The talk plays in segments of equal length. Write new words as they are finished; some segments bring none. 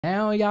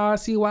Now y'all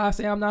see why I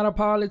say I'm not a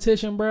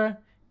politician, bruh.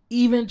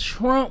 Even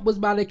Trump was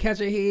about to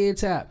catch a head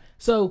tap.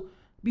 So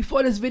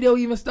before this video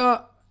even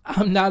start,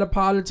 I'm not a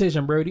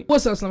politician, Brody.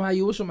 What's up, Slim? How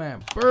you? What's your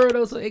man?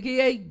 Birdo, so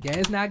aka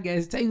Gas Not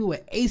Gas. Tell you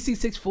what,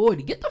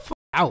 AC640. Get the fuck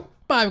out.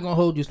 I'm not even gonna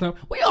hold you, Slim.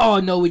 We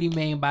all know what he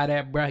mean by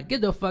that, bruh. Get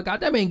the fuck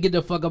out. That mean get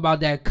the fuck about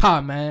that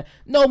car, man.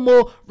 No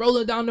more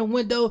rolling down the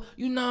window.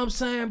 You know what I'm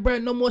saying,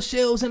 bruh? No more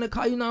shells in the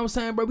car. You know what I'm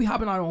saying, bruh? We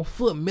hopping out on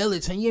foot,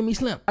 militant. You hear me,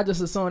 Slim? I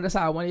just assume that's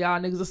how one of y'all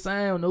niggas are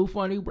saying. No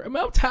funny, bruh.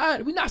 Man, I'm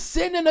tired. We not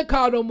sitting in the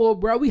car no more,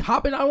 bruh. We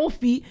hopping out on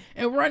feet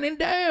and running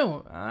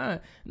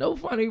down. No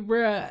funny,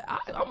 bruh.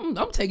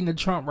 I'm taking the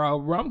Trump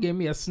route, bruh. I'm getting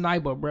me a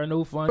sniper, bruh.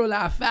 No funny.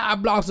 Like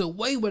 5 blocks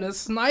away with a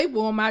sniper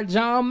on my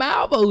John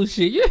Malvo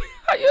shit. You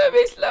hear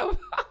me, Slim?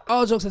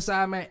 All jokes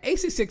aside, man,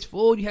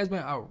 AC640 has been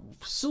a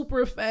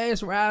super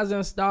fast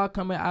rising star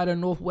coming out of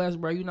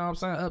Northwest, bro. You know what I'm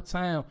saying?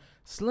 Uptown.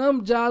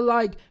 Slim J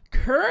like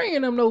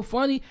carrying them, no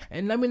funny.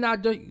 And let me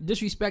not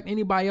disrespect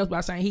anybody else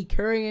by saying he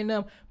carrying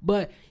them,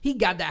 but he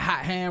got that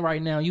hot hand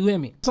right now. You hear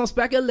me? Some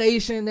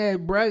speculation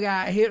that bro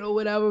got hit or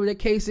whatever the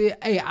case is.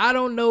 Hey, I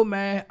don't know,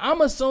 man.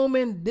 I'm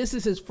assuming this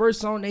is his first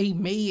song that he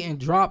made and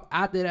dropped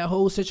after that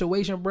whole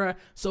situation, bro.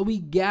 So we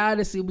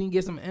gotta see if we can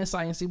get some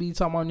insight and see what you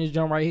talking about in this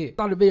jump right here.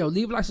 Start the video.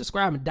 Leave a like,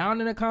 subscribe, and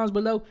down in the comments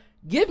below,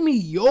 give me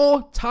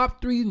your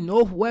top 3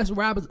 Northwest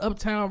rappers,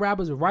 Uptown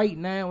rappers right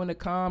now in the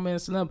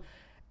comments, Slim.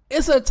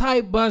 It's a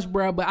tight bunch,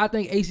 bro, but I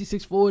think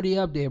AC640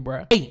 up there,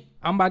 bro. Hey,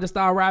 I'm about to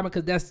start rapping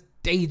because that's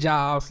day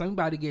job. So I'm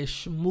about to get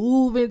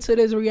smooth into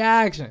this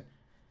reaction.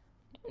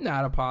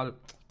 Not a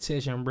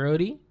politician,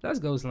 Brody. Let's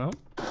go, Slim.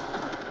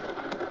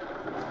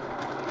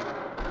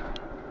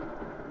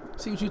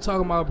 See what you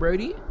talking about,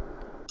 Brody.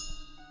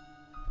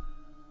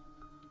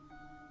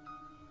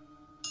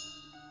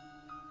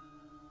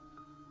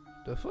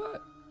 The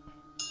fuck?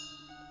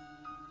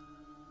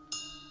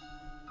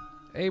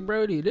 Hey,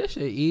 Brody, this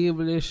shit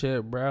evil as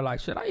shit, bro. Like,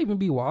 should I even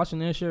be watching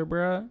this shit,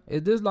 bro?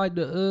 Is this like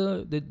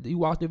you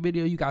watch the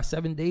video, you got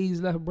 7 days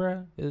left,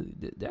 bro?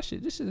 This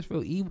shit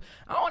feel evil.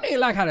 I don't even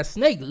like how the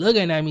snake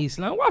looking at me,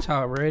 Slim. Watch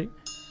out, Brody.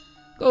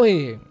 Go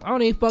ahead. I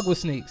don't even fuck with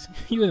snakes.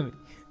 You hear me?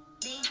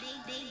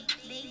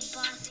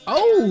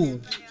 Oh!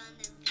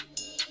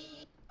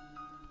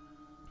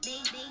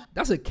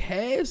 That's a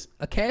cast?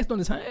 A cast on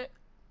his hand?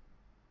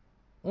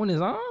 On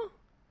his arm?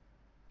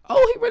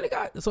 Oh, he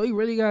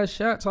really got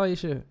shot type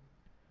shit.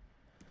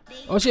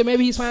 Oh shit,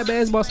 maybe he's playing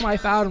basketball, somebody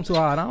fouled him too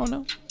hard. I don't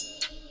know.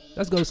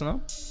 Let's go,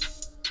 Slim.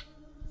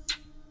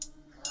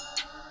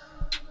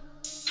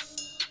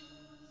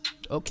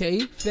 Okay,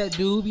 fat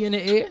dude be in the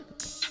air.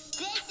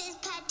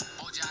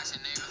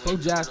 Bo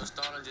Jackson.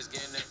 Just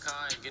get in that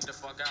car and get the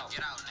fuck out.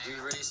 Get out, nigga.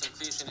 You ready some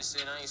clips in the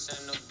shit? I ain't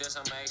sending no diss.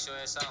 I'ma ask your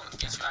ass out.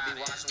 I be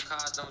watching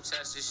cars, don't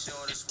test this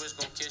short. The switch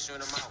gon' kiss you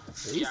in the mouth.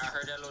 Yeah, I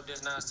heard that little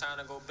diss. Now it's time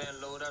to go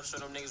bend, load up, show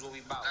them niggas what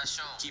we bout.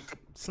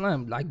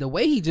 Slim, like the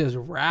way he just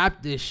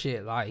rapped this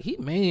shit, like he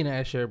mean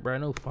that shit, bro.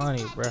 No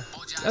funny, bro.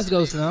 Let's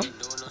go, Slim.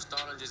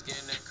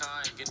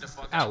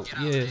 Out,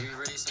 yeah.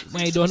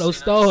 We ain't doing no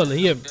stalling.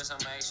 Yeah.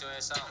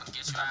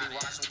 I be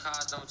watching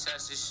cars, don't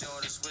test this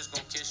short. The switch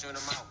gon' kiss you in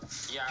the mouth.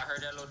 Yeah, I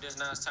heard that little diss.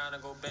 Now it's time to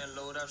go bend,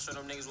 load up, show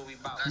them niggas what we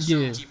bout.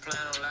 Yeah. Keep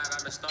playing on live.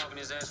 I've been stalking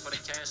his ass for the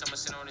cash. I'ma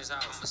sit on his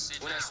house.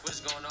 When that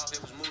switch going off,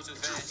 it was moved too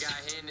fast. Got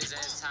hit in his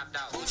ass, topped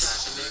out. When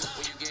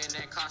you get in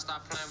that car,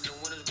 stop playing with the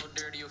windows, go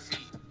dirty your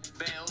feet.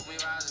 I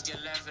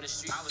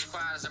was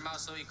quiet as a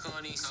mouse so he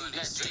couldn't even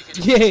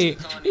see. Yeah,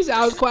 he said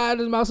I was quiet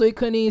as a mouse so he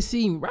couldn't even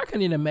see me. Bro, I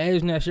couldn't even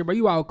imagine that shit, bro.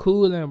 You all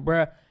cooling,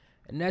 bro.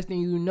 And next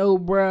thing you know,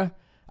 bro,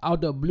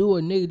 out the blue,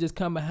 a nigga just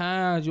come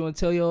behind you and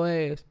tell your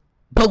ass,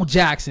 Bo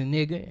Jackson,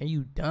 nigga. And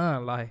you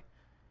done, like,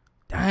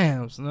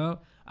 damn, Slim.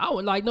 I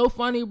was like, no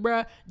funny,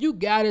 bro. You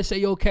gotta say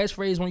your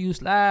catchphrase when you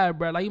slide,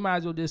 bro. Like, you might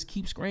as well just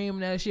keep screaming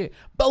that shit.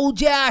 Bo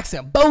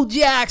Jackson, Bo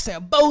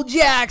Jackson, Bo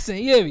Jackson.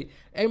 You hear me?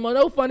 Hey, man,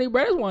 no funny,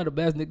 bro. That's one of the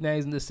best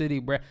nicknames in the city,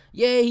 bro.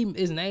 Yeah, he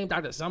is named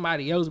after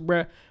somebody else,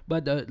 bro.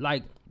 But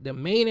the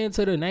meaning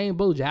to the name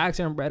Bo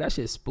Jackson, bro, that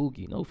shit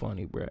spooky. No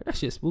funny, bro. That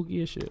shit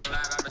spooky as shit.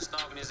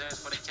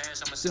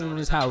 Sitting in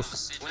his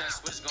house.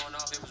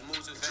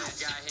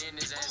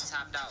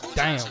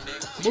 Damn.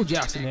 Bo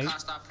Jackson, nigga.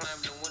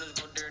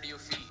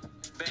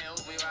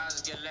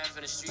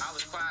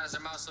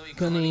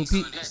 Couldn't even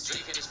peep.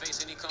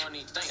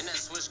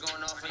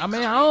 I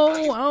mean, I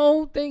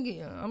don't think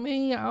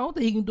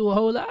he can do a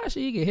whole lot of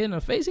shit. He can hit in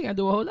the face. He can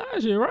do a whole lot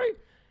of shit, right?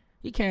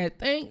 He can't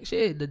think.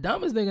 Shit, the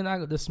dumbest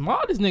nigga, the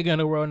smartest nigga in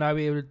the world not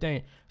be able to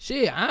think.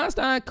 Shit,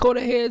 Einstein caught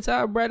a head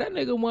top, bro. That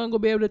nigga wasn't gonna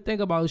be able to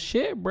think about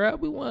shit, bro.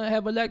 We want to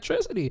have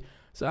electricity.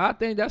 So I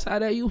think that's how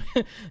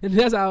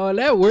that's how all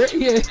that work.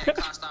 Yeah.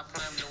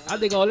 I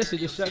think all this shit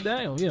just shut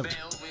down. Yeah.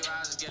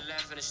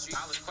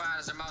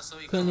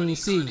 Couldn't even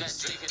see.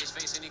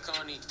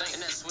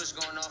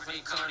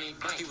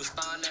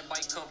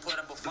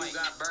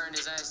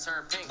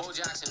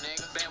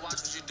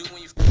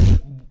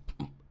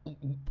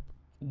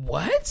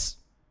 What?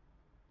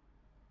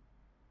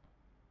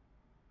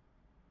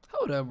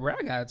 Hold up, bro.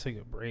 I gotta take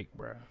a break,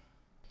 bro.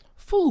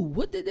 Fool,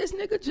 what did this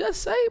nigga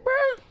just say,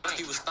 bro?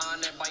 He was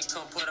starting that bike,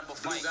 come put up a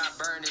fight. Got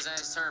burned, his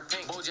ass turned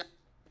pink.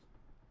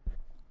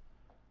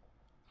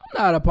 I'm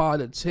not a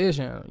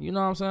politician, you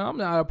know what I'm saying? I'm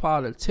not a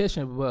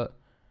politician, but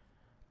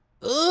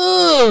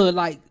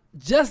like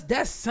just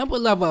that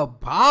simple of a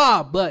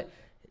bar. But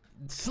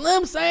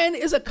Slim saying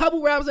it's a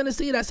couple rappers in the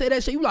city that say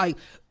that shit. You like,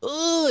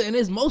 and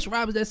there's most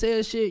rappers that say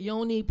that shit. You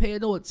don't need to pay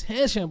no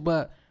attention.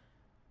 But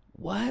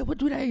what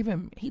do that even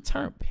mean? He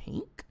turned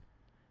pink?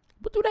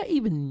 What do that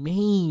even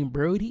mean,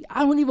 Brody? I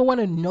don't even want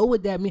to know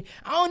what that means.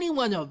 I don't even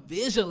want to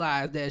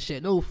visualize that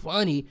shit. No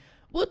funny.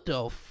 What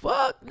the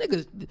fuck?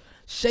 Niggas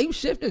shape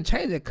shifting,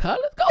 changing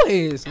colors? Go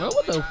ahead, Slim.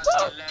 What the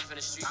fuck?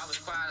 I was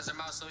quiet as a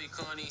mouse so he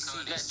couldn't even see.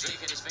 That Drake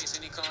hit his face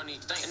and he couldn't even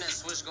think. And that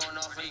switch going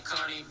off and he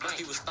couldn't even blink.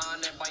 He was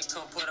starting that bike,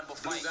 come put up a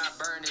fight. Got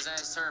burned, his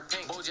ass turned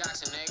pink. Bo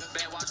Jackson, nigga.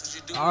 Bad watch what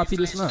you do. RP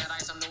this Slim.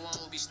 I'm the one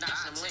who be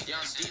snatching them link.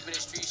 Young deep in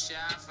the street, shit,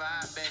 I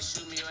fire. Bad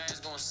shoot me, your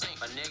ass gonna sink.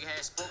 A nigga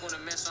had spoke on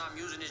the mess, so I'm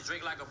using this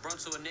Drake like a brum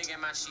to a nigga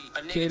in my sheet.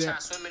 A nigga try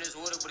swimming his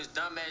water, but his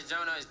dumb ass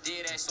Jonah is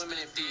dead ass swimming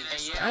in feet.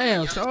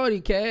 Damn, shorty,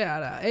 K.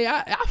 Hey,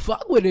 I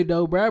fuck with it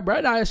though, bro.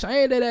 Bro, not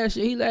ashamed of that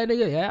shit. He let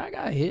nigga, yeah, I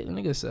got hit,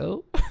 nigga,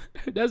 so.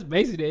 That's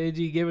basically the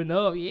energy giving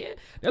up, yeah.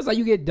 That's how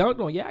you get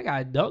dunked on. Yeah, I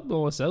got dunked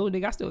on, so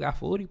nigga, I still got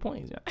 40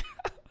 points. Yeah.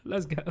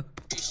 Let's go.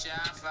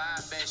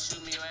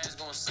 Shoot me, your ass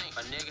gonna sink.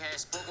 A nigga had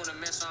spoke on the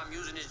mess, so I'm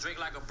using this Drake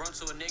like a brum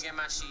to a nigga in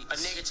my sheet. A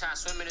nigga try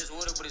swimming his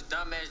water, but his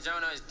dumb ass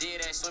Jonah is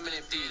dead ass swimming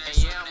in feet. And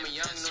yeah, I'm a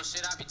young, no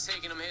shit, I be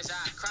taking him his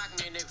eye. Crack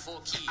me a nigga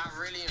for a key. I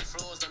really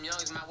influenced them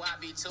youngs. My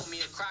YB told me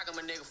to crack him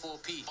a nigga for a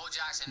P. Bo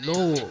Jackson,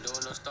 no.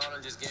 Doing no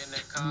stalling, just getting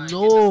that car.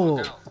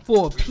 No,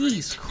 for a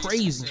piece,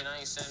 crazy.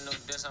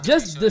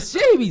 Just the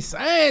shit he be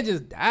saying,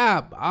 just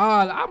die.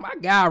 My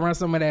guy run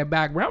some of that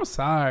back, bro. I'm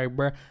sorry,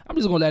 bro. I'm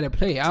just gonna let it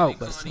play out,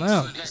 but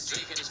Slim.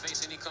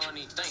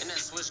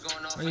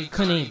 He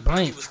couldn't even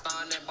blink.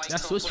 That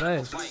switch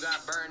fast.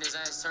 Got burned, his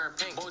ass turned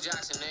pink. Bo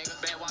Jackson, nigga.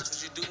 Bad watch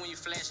what you do when you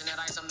flashing that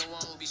ice. I'm the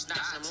one who be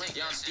snatching them link.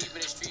 Young deep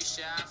in the street,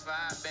 shit, I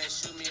fire. Bad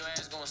shoot me, your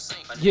ass gonna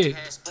sink. A nigga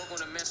had spoke on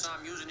the mess, so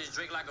I'm using this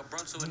Drake like a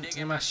brum to a nigga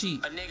in my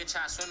sheet. A nigga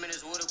try swimming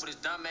his water, but his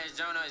dumb ass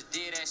Jonah is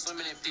dead ass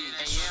swimming in feet.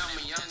 And yeah, I'm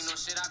a young, no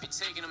shit, I be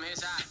taking him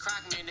his eye.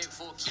 Crack me a nigga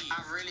for a key.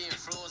 I really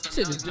influenced them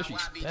youngs. My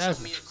YB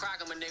told me to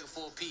crack him a nigga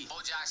for a P.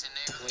 Bo Jackson,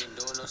 nigga. We ain't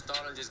doing no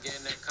stalling, just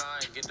getting that car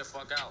and get the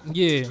fuck out.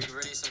 Yeah. We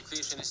really some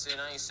clips in the city.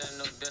 I ain't sending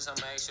no diss,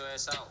 I'ma ask your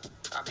ass out.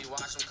 I be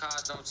watching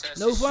cars, don't test.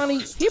 No funny.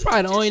 He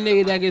probably the only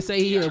nigga that can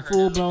say he a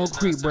full blown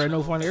creep, bro.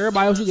 No funny.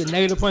 Everybody else you get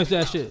negative points to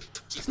that shit.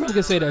 Slim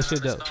can say that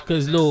shit though,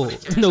 cause Lord,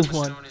 no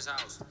funny.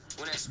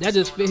 That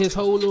just fit his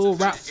whole little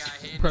rap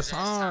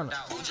persona.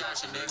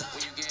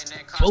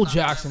 Bo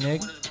Jackson,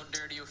 nigga.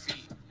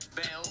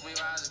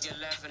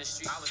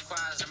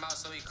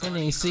 Couldn't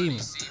even see me.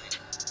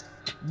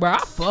 Bro, I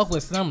fuck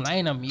with some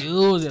lane of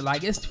music.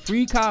 Like, it's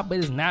free cop, but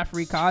it's not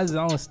free cop. It's his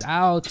own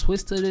style,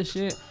 twist to this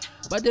shit.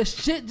 But the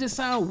shit just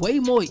sound way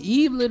more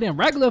evil than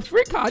regular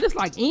free cop. Just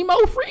like emo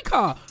free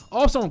cop.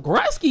 Or some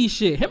Gretzky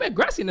shit. Him and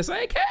Gretzky in the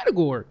same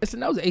category.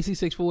 Listen, that was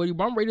AC640,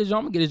 bro. I'm ready to jump.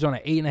 I'm gonna get this on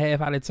an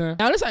 8.5 out of 10.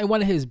 Now, this ain't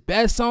one of his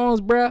best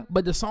songs, bro.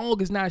 But the song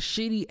is not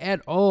shitty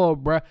at all,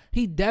 bro.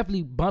 He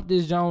definitely bumped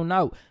this joint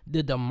out.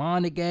 The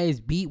demonic ass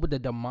beat with the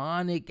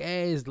demonic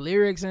ass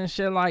lyrics and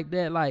shit like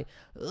that. Like,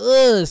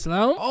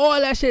 Slim. All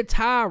that shit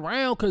tie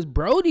around because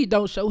Brody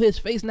don't show his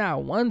face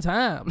not one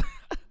time.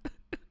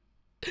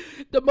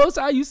 The most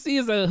how you see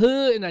is a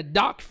hood and a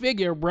dark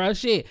figure, bruh.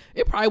 Shit,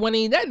 it probably wasn't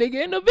even that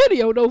nigga in the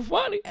video, no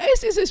funny.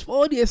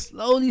 AC640 is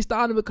slowly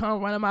starting to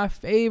become one of my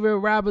favorite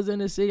rappers in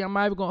the city. I'm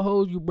not even gonna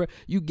hold you, bruh.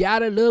 You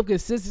gotta love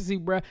consistency,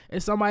 bruh,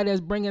 and somebody that's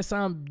bringing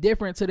something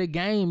different to the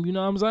game, you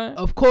know what I'm saying?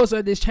 Of course,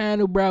 at this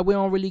channel, bruh, we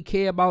don't really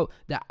care about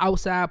the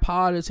outside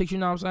politics, you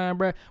know what I'm saying,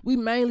 bruh? We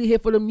mainly here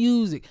for the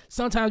music.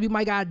 Sometimes we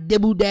might got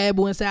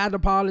dibble-dabble inside the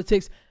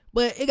politics,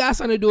 but it got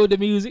something to do with the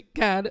music,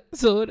 kinda,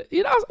 sorta.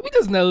 You know, we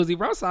just nosy,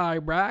 bro. I'm sorry,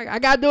 bro. I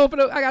gotta do it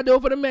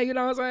for the man. You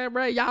know what I'm saying,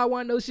 bro? Y'all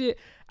want no shit.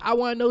 I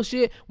want no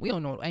shit. We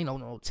don't know, ain't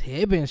no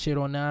tip and shit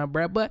on that,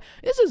 bro. But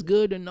it's just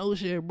good to know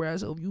shit, bro.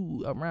 So if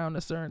you around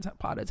a certain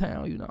part of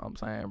town, you know what I'm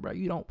saying, bro.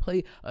 You don't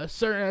play a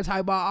certain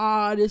type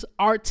of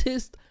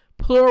artist.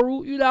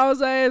 Plural, you know what I'm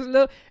saying,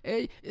 Slim?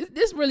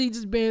 This really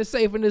just being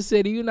safe in the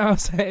city, you know what I'm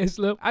saying,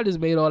 Slim? I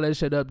just made all that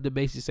shit up to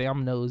basically say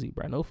I'm nosy,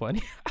 bro. No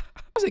funny.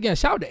 Once again,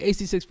 shout out to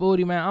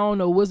AC640, man. I don't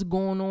know what's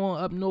going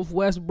on up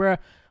northwest, bro.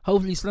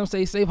 Hopefully Slim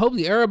stay safe.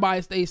 Hopefully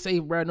everybody stay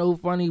safe, bro. No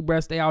funny, bro.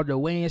 Stay out of the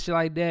way and shit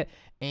like that.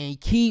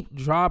 And keep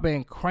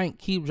dropping crank,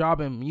 keep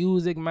dropping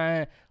music,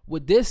 man.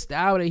 With this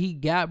style that he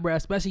got, bro,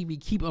 especially if he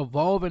keep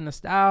evolving the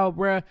style,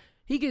 bro,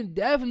 he can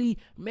definitely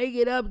make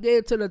it up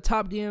there to the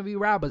top DMV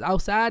rappers.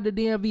 Outside the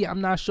DMV,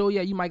 I'm not sure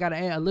yet. You might got to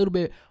add a little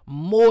bit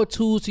more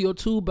tools to your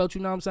tool belt,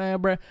 you know what I'm saying,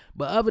 bro?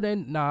 But other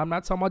than, nah, I'm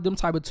not talking about them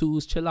type of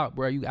tools. Chill out,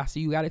 bro. I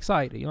see you got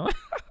excited, you know?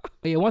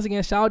 But yeah, once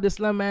again, shout out to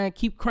Slim, man.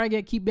 Keep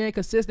cranking, keep being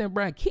consistent,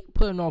 bro. Keep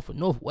putting on for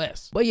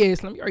Northwest. But yeah,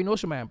 Slim, you already know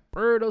your man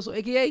Birdo, so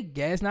AKA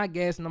Gas Not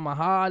Gas, and I'ma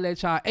holler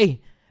at y'all.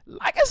 Hey,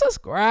 like and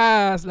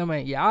subscribe, Slim,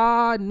 man.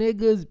 Y'all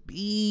niggas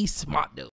be smart, though.